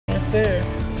there.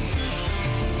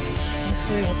 Let's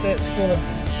see what that's gonna,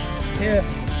 yeah.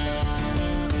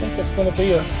 I think that's gonna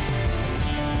be a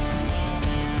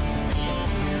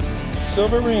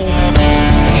silver ring.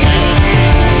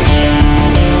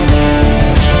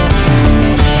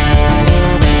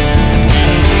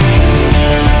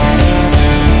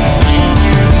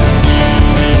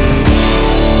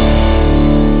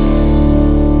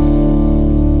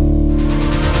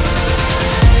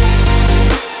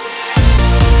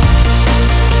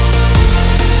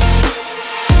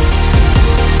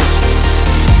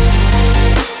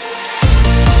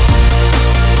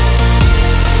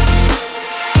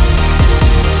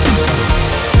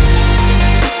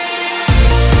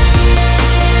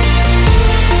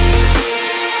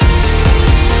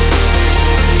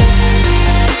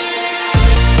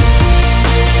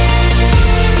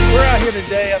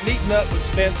 Today I'm meeting up with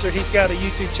Spencer. He's got a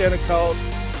YouTube channel called,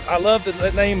 I love the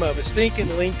name of it,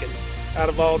 Stinkin Lincoln, out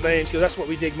of all names, because that's what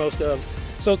we dig most of.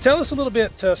 So tell us a little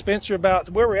bit, Spencer, about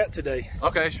where we're at today.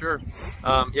 Okay, sure.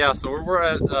 Yeah, so we're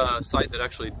at a site that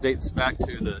actually dates back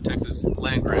to the Texas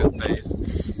land grant phase.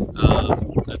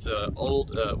 It's an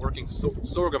old working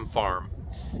sorghum farm,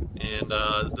 and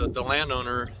the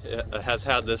landowner has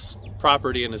had this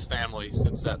property in his family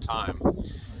since that time.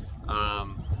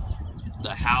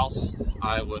 The house,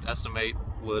 I would estimate,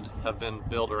 would have been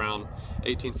built around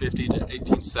 1850 to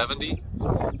 1870.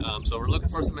 So we're looking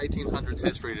for some 1800s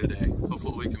history today.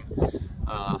 Hopefully we can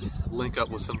link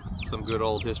up with some good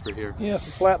old history here. Yeah,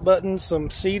 some flat buttons, some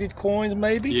seeded coins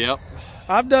maybe. Yep.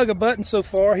 I've dug a button so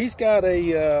far. He's got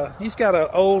an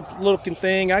old looking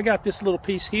thing. I got this little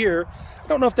piece here. I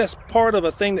don't know if that's part of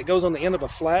a thing that goes on the end of a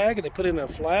flag and they put it in a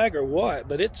flag or what,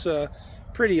 but it's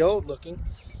pretty old looking.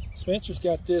 Spencer's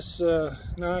got this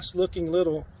nice looking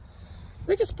little, I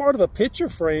think it's part of a picture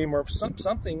frame or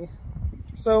something.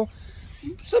 So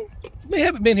we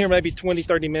haven't been here maybe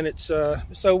 20-30 minutes.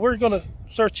 So we're gonna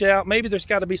search out. Maybe there's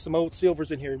got to be some old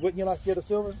silvers in here. Wouldn't you like to get a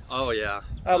silver? Oh yeah.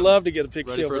 I'd love to get a big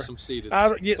ready silver. For some seeded.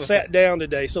 I get sat down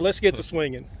today, so let's get to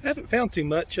swinging. I haven't found too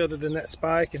much other than that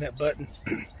spike and that button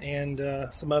and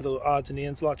some other odds and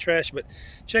ends, a lot of trash, but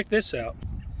check this out.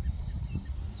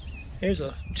 Here's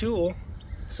a tool.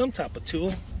 Some type of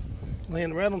tool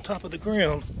laying right on top of the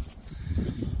ground.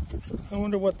 I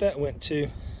wonder what that went to.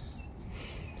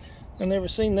 I've never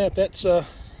seen that. That's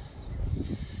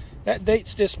that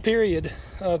dates this period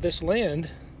of this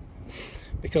land,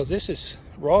 because this is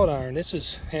wrought iron. This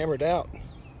is hammered out.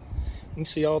 You can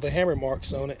see all the hammer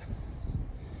marks on it.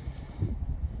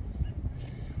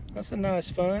 That's a nice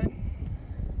find.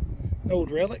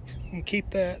 Old relic. You can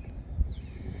keep that.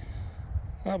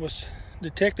 I was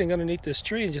detecting underneath this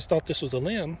tree and just thought this was a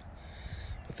limb,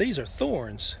 but these are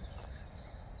thorns.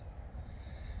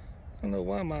 I don't know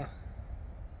why my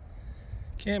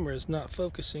camera is not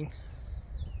focusing.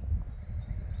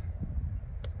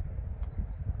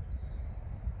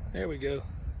 There we go.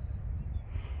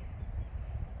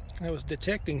 I was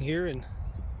detecting here and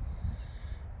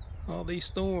all these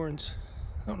thorns.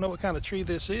 I don't know what kind of tree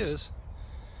this is.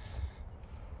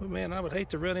 But man, I would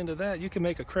hate to run into that. You can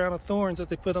make a crown of thorns that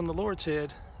they put on the Lord's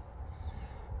head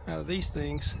out of these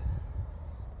things.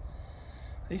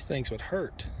 These things would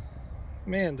hurt.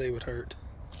 Man, they would hurt.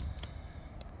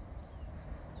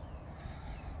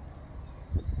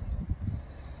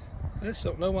 I just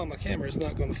don't know why my camera is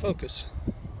not going to focus.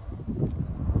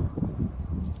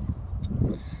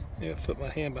 Maybe if I put my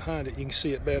hand behind it, you can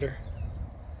see it better.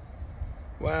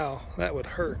 Wow, that would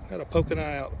hurt. That'll poke an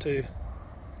eye out too.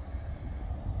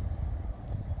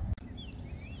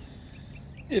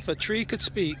 If a tree could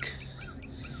speak,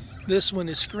 this one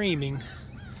is screaming,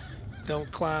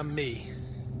 "Don't climb me."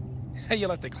 How you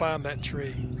like to climb that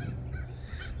tree?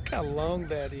 Look how long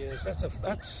that is. That's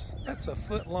a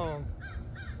foot long.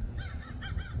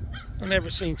 I've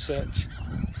never seen such.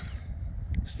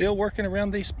 Still working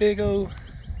around these big old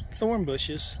thorn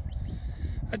bushes.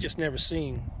 I just never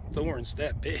seen thorns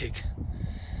that big.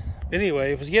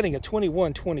 Anyway, it was getting a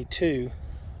 21-22.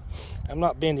 I'm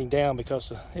not bending down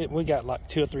because we got like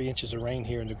 2 or 3 inches of rain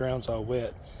here and the ground's all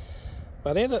wet.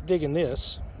 But I ended up digging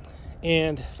this,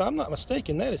 and if I'm not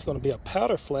mistaken, that is going to be a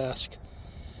powder flask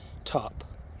top.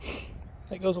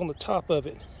 That goes on the top of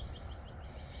it.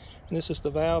 And this is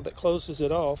the valve that closes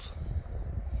it off.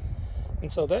 And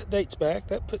so that dates back,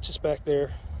 that puts us back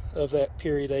there of that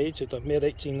period age of the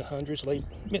mid-1800s,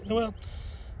 well,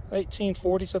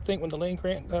 1840s, I think, when the land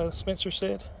grant, Spencer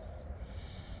said.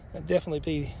 That'd definitely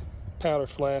be powder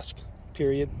flask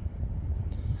period.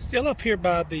 Still up here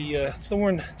by the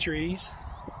thorn trees.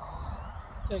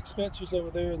 I think Spencer's over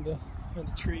there in the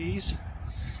trees.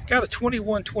 Got a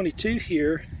 21-22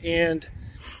 here, and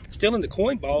Still in the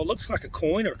coin ball. Looks like a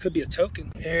coin, or it could be a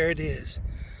token. There it is.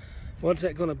 What's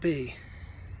that going to be?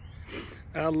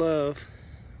 I love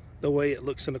the way it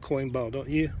looks in a coin ball, don't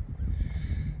you?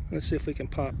 Let's see if we can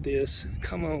pop this.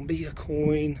 Come on, be a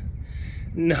coin.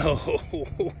 No.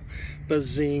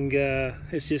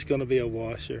 Bazinga. It's just going to be a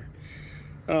washer.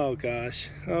 Oh, gosh.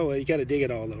 Oh, well, you got to dig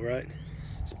it all, though, right?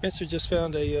 Spencer just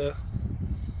found a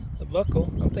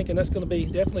buckle. I'm thinking that's going to be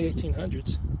definitely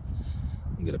 1800s.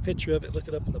 I'll get a picture of it, look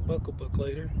it up in the buckle book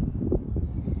later.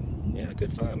 Yeah,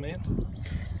 good find, man.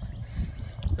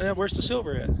 Where's the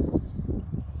silver at?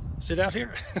 Is it out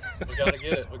here? We gotta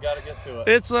get it. We gotta get to it.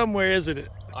 It's somewhere, isn't it?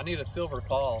 I need a silver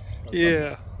claw.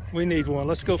 Yeah, we need one.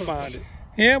 Let's go find it.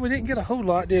 Yeah, we didn't get a whole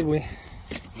lot, did we?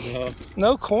 No.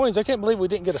 No coins. I can't believe we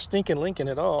didn't get a Stinkin Lincoln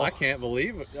at all. I can't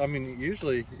believe it. I mean,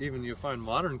 usually even you find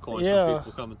modern coins Yeah. from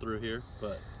people coming through here,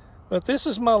 But this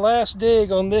is my last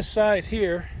dig on this side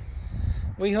here.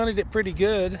 We hunted it pretty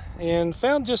good and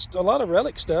found just a lot of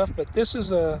relic stuff, but this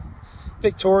is a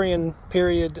Victorian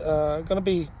period. Gonna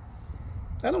be,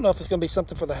 I don't know if it's gonna be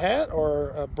something for the hat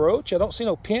or a brooch. I don't see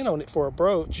no pin on it for a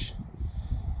brooch.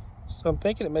 So I'm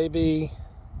thinking it may be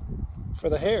for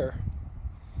the hair.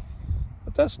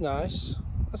 But that's nice.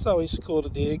 That's always cool to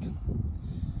dig.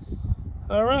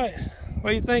 All right, what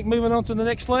do you think moving on to the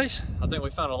next place? I think we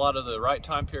found a lot of the right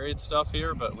time period stuff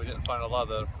here, but we didn't find a lot of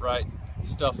the right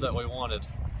stuff that we wanted.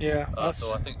 Yeah.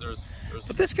 So I think there's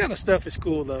But this kind of stuff is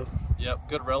cool though. Yep,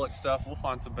 good relic stuff. We'll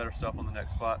find some better stuff on the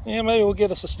next spot. Yeah, maybe we'll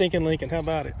get us a Stinkin Lincoln. How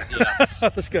about it? Yeah.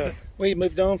 Let's go. We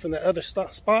moved on from the other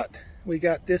spot. We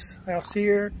got this house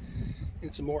here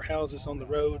and some more houses on the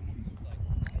road.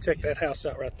 Check that house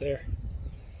out right there.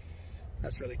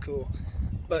 That's really cool.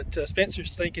 But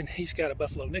Spencer's thinking he's got a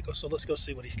buffalo nickel, so let's go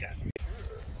see what he's got.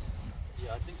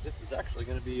 Yeah, I think this is actually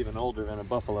going to be even older than a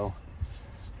buffalo.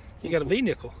 You got a V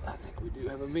nickel. I think we do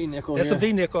have a V nickel. That's here. a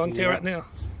V nickel. I can tell right now.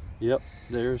 Yep.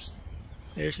 There's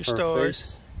your her stars.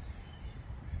 face.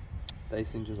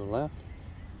 Facing to the left.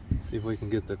 Let's see if we can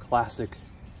get the classic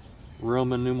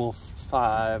Roman numeral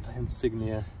 5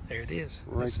 insignia. There it is.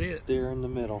 Right That's it. there in the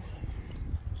middle.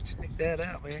 Check that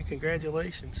out, man.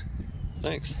 Congratulations.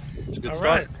 Thanks. It's a good All spot.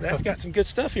 right. That's got some good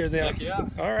stuff here then. Heck yeah.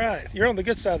 All right. You're on the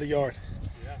good side of the yard.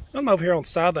 Yeah. I'm over here on the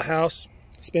side of the house.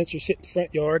 Spencer's hitting the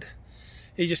front yard.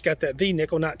 He just got that V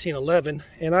nickel 1911,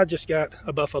 and I just got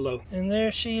a buffalo. And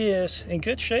there she is, in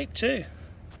good shape too.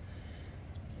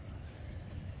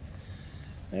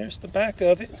 There's the back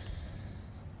of it.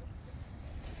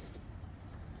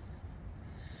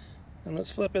 And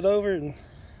let's flip it over, and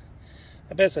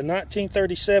I bet it's a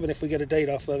 1937 if we get a date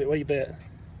off of it. What do you bet?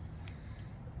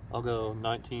 I'll go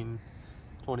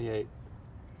 1928.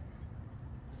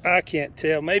 I can't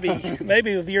tell. Maybe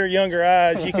with your younger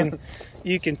eyes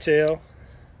you can tell.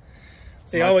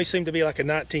 They nice. always seem to be like a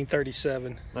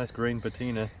 1937. Nice green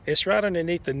patina. It's right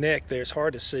underneath the neck there. It's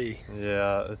hard to see.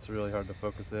 Yeah, it's really hard to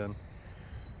focus in.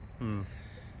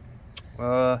 Yeah,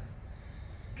 I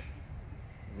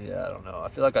don't know. I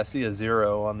feel like I see a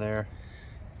 0 on there,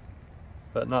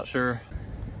 but not sure.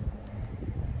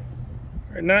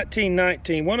 Or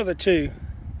 1919, one of the two.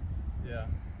 Yeah.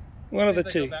 One of the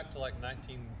two. Go back to like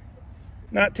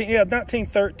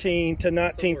 1913 to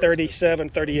 1937,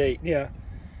 38. Yeah.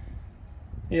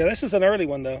 Yeah, this is an early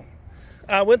one though.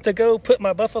 I went to go put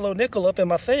my buffalo nickel up in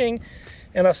my thing,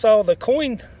 and I saw the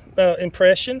coin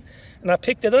impression, and I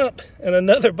picked it up, and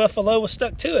another buffalo was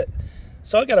stuck to it.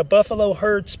 So I got a buffalo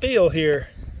herd spill here.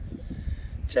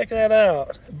 Check that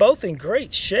out. Both in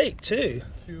great shape too.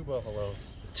 2 buffaloes.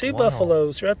 Two Wow.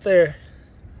 buffaloes right there.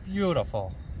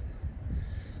 Beautiful.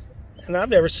 And I've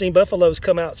never seen buffaloes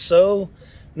come out so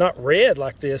not red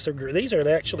like this. These are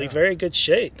actually very good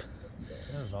shape.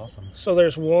 That is awesome. So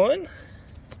there's one,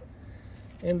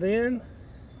 and then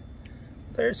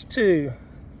there's 2.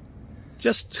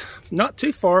 Just not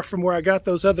too far from where I got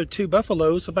those other 2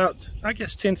 buffaloes, about, I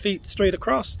guess, 10 feet straight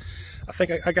across. I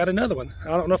think I got another one.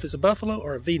 I don't know if it's a buffalo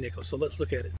or a V-nickel, so let's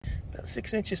look at it. About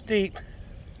 6 inches deep.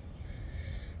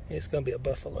 It's gonna be a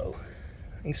buffalo.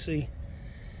 You can see,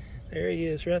 there he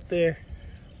is right there.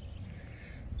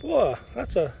 Boy,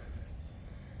 that's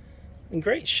in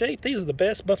great shape. These are the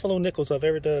best buffalo nickels I've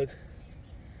ever dug.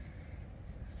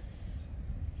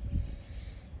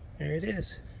 There it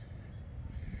is.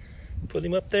 Put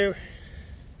him up there.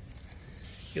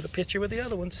 Get a picture with the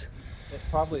other ones. It's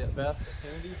probably at best a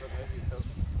Kennedy, but maybe a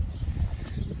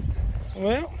token.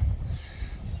 Well,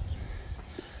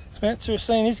 Spencer's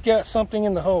saying he's got something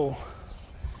in the hole.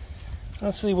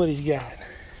 Let's see what he's got.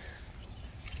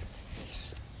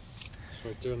 It's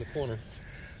right there in the corner.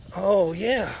 Oh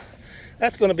yeah,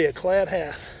 that's going to be a clad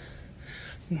half.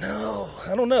 No,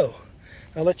 I don't know.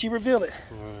 I'll let you reveal it.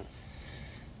 All right.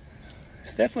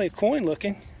 It's definitely a coin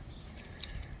looking.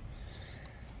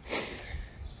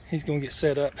 He's gonna get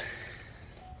set up.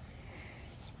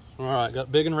 All right,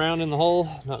 got big and round in the hole.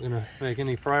 Not gonna make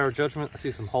any prior judgment. I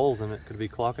see some holes in it. Could be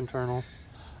clock internals.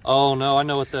 Oh no, I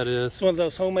know what that is. It's one of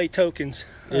those homemade tokens.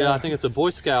 Yeah, I think it's a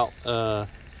Boy Scout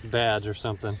badge or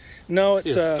something. No,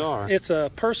 it's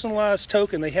a personalized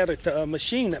token. They had a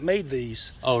machine that made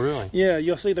these. Oh really? Yeah,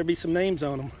 you'll see there'll be some names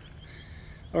on them.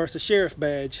 Or it's a sheriff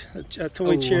badge, a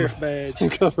toy sheriff badge.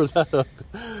 Cover that up.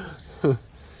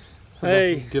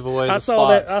 Hey, give away I the saw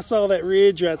spots. that. I saw that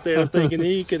ridge right there, thinking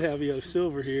he could have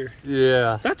silver here.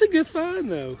 Yeah. That's a good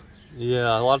find, though.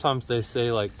 Yeah, a lot of times they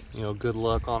say like good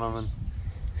luck on them and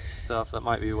stuff. That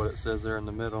might be what it says there in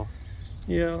the middle.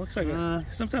 Yeah, it looks like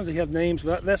sometimes they have names,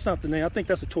 but that's not the name. I think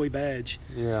that's a toy badge.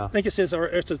 Yeah. I think it says, or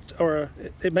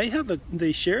it may have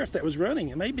the sheriff that was running.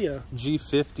 It may be a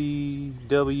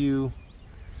G50W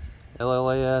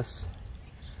LLAS.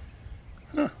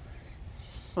 Huh.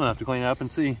 I'll have to clean it up and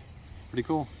see. Pretty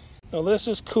cool. Now this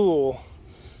is cool.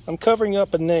 I'm covering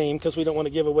up a name because we don't want to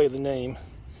give away the name.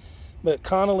 But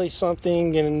Connolly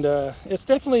something, and it's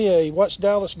definitely a Watch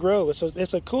Dallas Grow.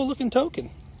 It's a cool looking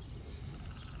token.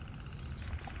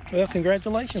 Well,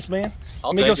 congratulations, man.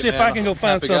 Let me go see if I can go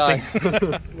find something.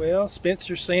 Well,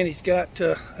 Spencer's saying he's got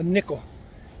a nickel,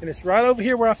 and it's right over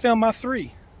here where I found my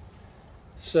 3.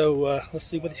 So let's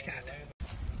see what he's got.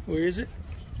 Where is it?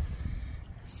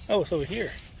 Oh, it's over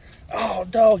here. Oh,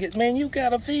 dog it, man! You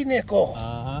got a V nickel.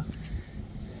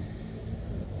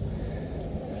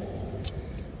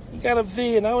 You got a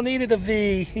V, and I needed a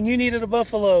V, and you needed a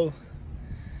buffalo.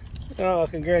 Oh,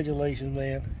 congratulations,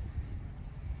 man!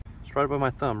 It's right above my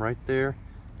thumb, right there.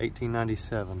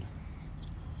 1897.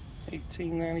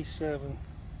 1897.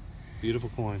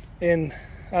 Beautiful coin. And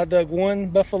I dug 1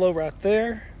 buffalo right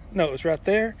there. No, it was right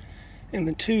there, and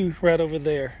then 2 right over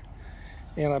there.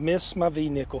 And I missed my V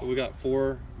nickel. So we got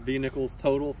 4 V nickels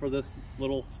total for this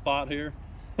little spot here.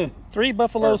 3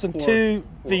 buffaloes and 2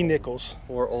 V nickels.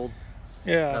 4 old.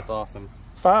 Yeah. That's awesome.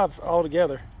 5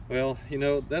 altogether. Well,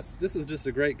 this is just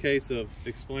a great case of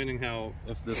explaining how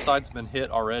if the site's been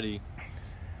hit already,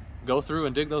 go through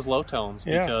and dig those low tones,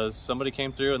 because somebody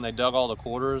came through and they dug all the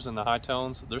quarters and the high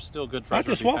tones. There's still good treasure. I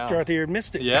just walked right here and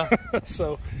missed it. Yeah.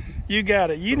 So you got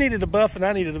it. You needed a buff and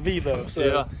I needed a V though. So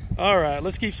yeah. All right,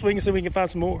 let's keep swinging so we can find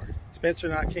some more. Spencer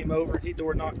and I came over. He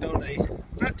door knocked on a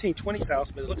 1920s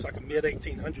house, but it looks like a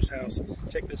mid-1800s house.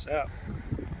 Check this out.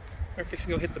 We're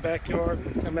fixing to go hit the backyard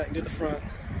and come back and do the front.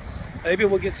 Maybe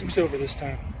we'll get some silver this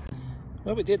time.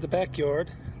 Well, we did the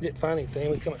backyard. Didn't find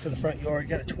anything. We come up to the front yard,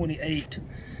 got a 28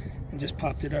 and just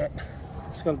popped it up.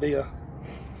 It's going to be a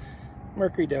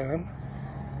Mercury dime.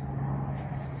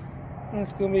 And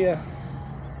it's going to be a,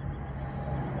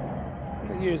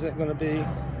 what year is that going to be?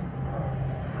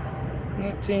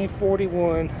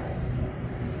 1941.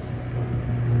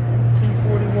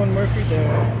 1941 Mercury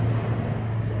dime.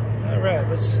 All right,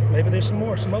 maybe there's some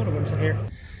older ones in here.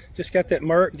 Just got that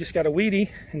Merc, just got a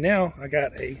Wheatie, and now I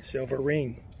got a silver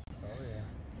ring. Oh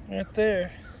yeah. Right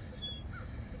there.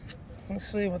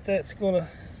 Let's see what that's gonna,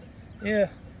 yeah.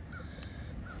 I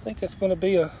think that's gonna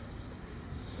be a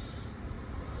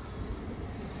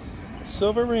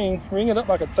silver ring. Ring it up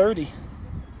like a 30.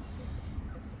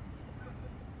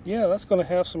 Yeah, that's gonna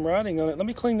have some writing on it. Let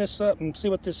me clean this up and see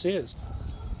what this is.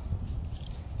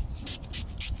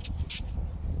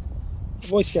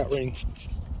 Boy Scout ring.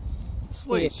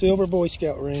 Sweet. A silver Boy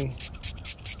Scout ring.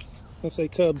 Let's say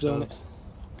Cubs on it.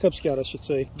 Cub Scout, I should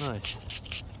say. Nice.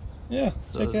 Yeah,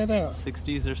 so check that out.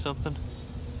 60s or something?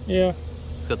 Yeah.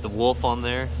 It's got the wolf on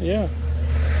there. Yeah.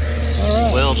 All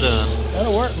right. Well done.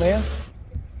 That'll work, man.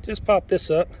 Just pop this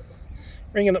up.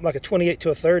 Ringing up like a 28 to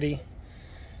a 30.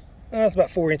 It's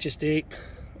about 4 inches deep.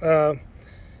 I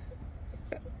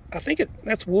think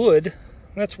that's wood.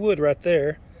 That's wood right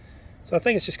there. So I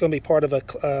think it's just going to be part of a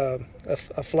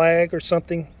flag or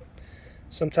something,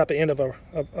 some type of end of a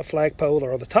flagpole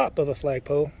or the top of a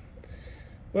flagpole.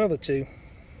 One of the two.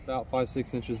 About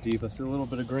 5-6 inches deep. I see a little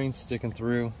bit of green sticking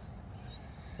through.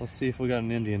 Let's see if we got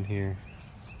an Indian here.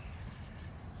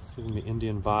 It's going to be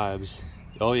Indian vibes.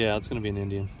 Oh yeah, it's going to be an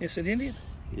Indian. Is it Indian?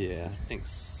 Yeah, I think.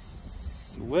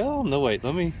 Well, no wait.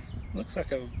 Let me. Looks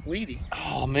like a Wheatie.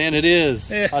 Oh man, it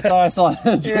is. Yeah. I thought I saw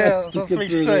it. Yeah, that's what we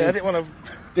say. I didn't want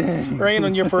to rain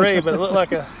on your parade, but it looked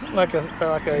like a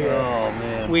oh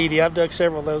man, Wheatie. I've dug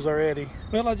several of those already.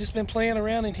 Well, I've just been playing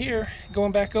around in here,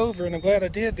 going back over, and I'm glad I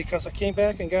did because I came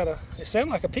back and got it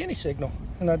sounded like a penny signal,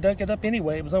 and I dug it up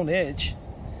anyway. It was on the edge,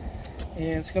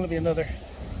 and it's going to be another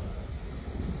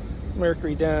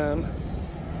Mercury dime.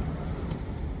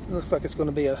 It looks like it's going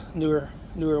to be a newer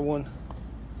one.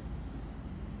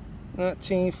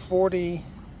 1940,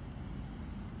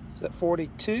 is that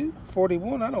 42?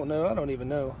 41? I don't know. I don't even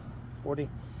know. 40.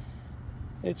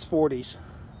 It's 40s.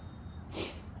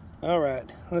 All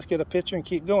right, let's get a picture and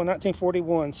keep going.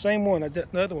 1941, same one. The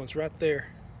other one's right there.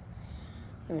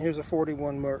 And here's a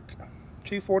 41 Merc.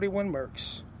 241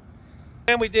 Mercs.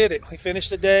 And we did it. We finished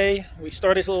the day. We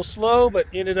started a little slow, but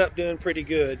ended up doing pretty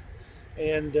good.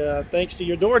 And thanks to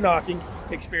your door knocking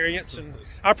experience. And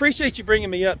I appreciate you bringing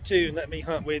me up too and let me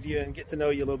hunt with you and get to know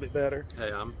you a little bit better.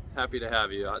 Hey, I'm happy to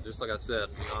have you. Just like I said,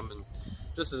 I'm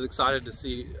just as excited to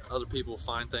see other people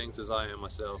find things as I am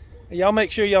myself. Y'all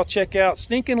make sure y'all check out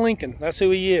Stinkin Lincoln. That's who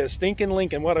he is. Stinkin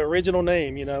Lincoln. What an original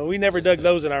name. You know, we never dug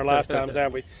those in our lifetimes,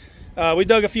 have we? We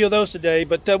dug a few of those today,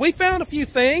 but we found a few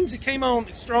things. It came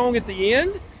on strong at the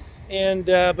end, and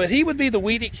but he would be the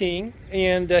Weedy King,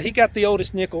 and he got the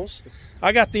oldest nickels.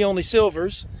 I got the only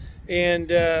silvers,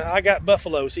 and I got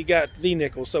buffaloes. He got the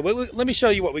nickels. So let me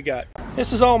show you what we got.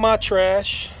 This is all my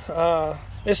trash.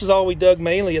 This is all we dug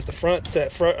mainly at the front,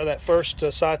 that first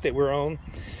site that we're on.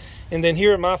 And then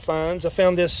here are my finds. I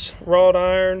found this wrought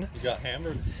iron. You got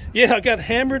hammered? Yeah, I got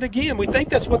hammered again. We think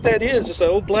that's what that is. It's an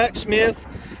old blacksmith.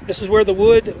 This is where the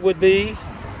wood would be.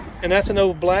 And that's an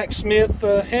old blacksmith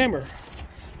hammer.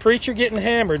 Preacher getting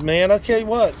hammered, man. I tell you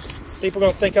what, people are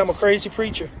going to think I'm a crazy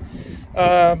preacher.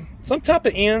 Some type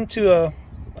of end to a,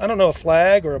 I don't know, a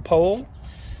flag or a pole.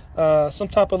 Some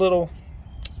type of little,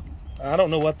 I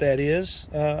don't know what that is.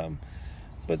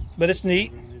 But it's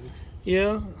neat.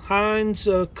 Yeah, Heinz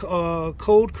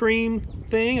cold cream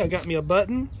thing. I got me a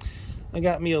button. I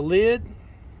got me a lid.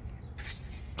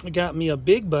 I got me a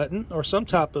big button or some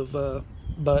type of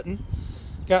button.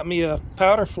 Got me a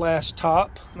powder flask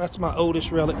top. That's my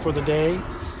oldest relic for the day.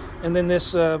 And then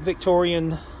this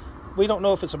Victorian, we don't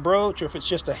know if it's a brooch or if it's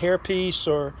just a hairpiece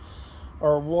or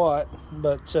what.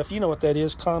 But if you know what that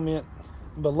is, comment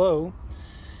below.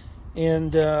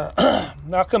 And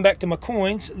I'll come back to my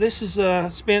coins. This is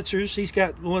Spencer's. He's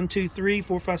got 1, 2, 3,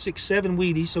 4, 5, 6, 7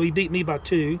 Wheaties, so he beat me by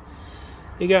 2.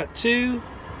 He got 2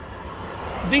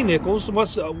 V-nickels.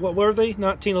 What were they?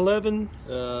 1911?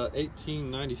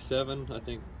 1897, I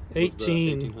think.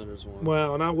 1800s one.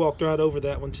 Wow, and I walked right over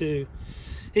that one too.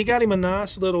 He got him a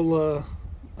nice little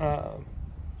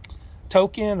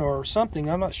token or something.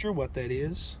 I'm not sure what that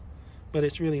is, but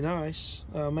it's really nice.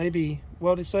 Maybe,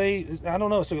 what did it say? I don't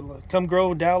know. It's a Come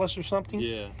Grow Dallas or something.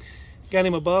 Yeah. Got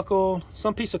him a buckle,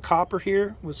 some piece of copper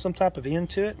here with some type of end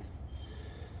to it.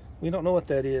 We don't know what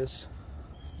that is.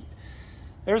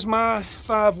 There's my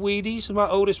 5 Wheaties. My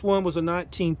oldest one was a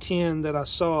 1910 that I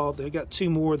saw. They got 2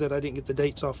 more that I didn't get the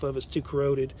dates off of. It's too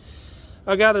corroded.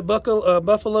 I got a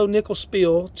Buffalo nickel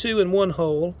spill, 2 in 1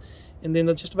 hole. And then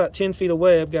just about 10 feet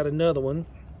away, I've got another one.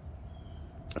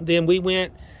 Then we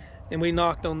went and we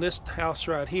knocked on this house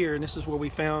right here, and this is where we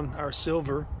found our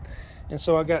silver. And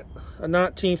so I got a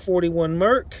 1941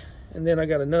 Merc, and then I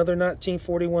got another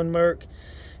 1941 Merc.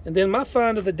 And then my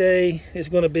find of the day is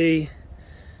going to be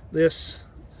this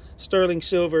sterling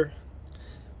silver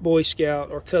Boy Scout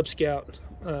or Cub Scout,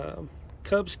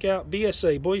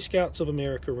 BSA, Boy Scouts of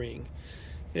America ring.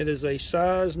 It is a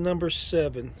size number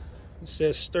 7. It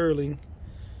says sterling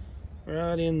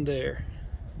right in there.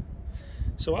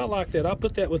 So I like that. I'll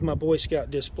put that with my Boy Scout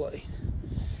display.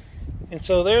 And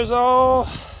so there's all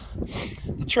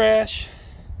the trash,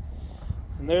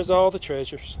 and there's all the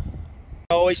treasures.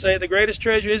 I always say the greatest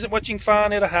treasure isn't what you can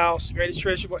find at a house. The greatest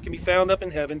treasure is what can be found up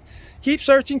in heaven. Keep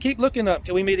searching, keep looking up.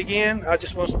 Till we meet again, I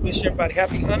just want to wish everybody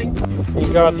happy hunting,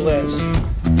 and God bless.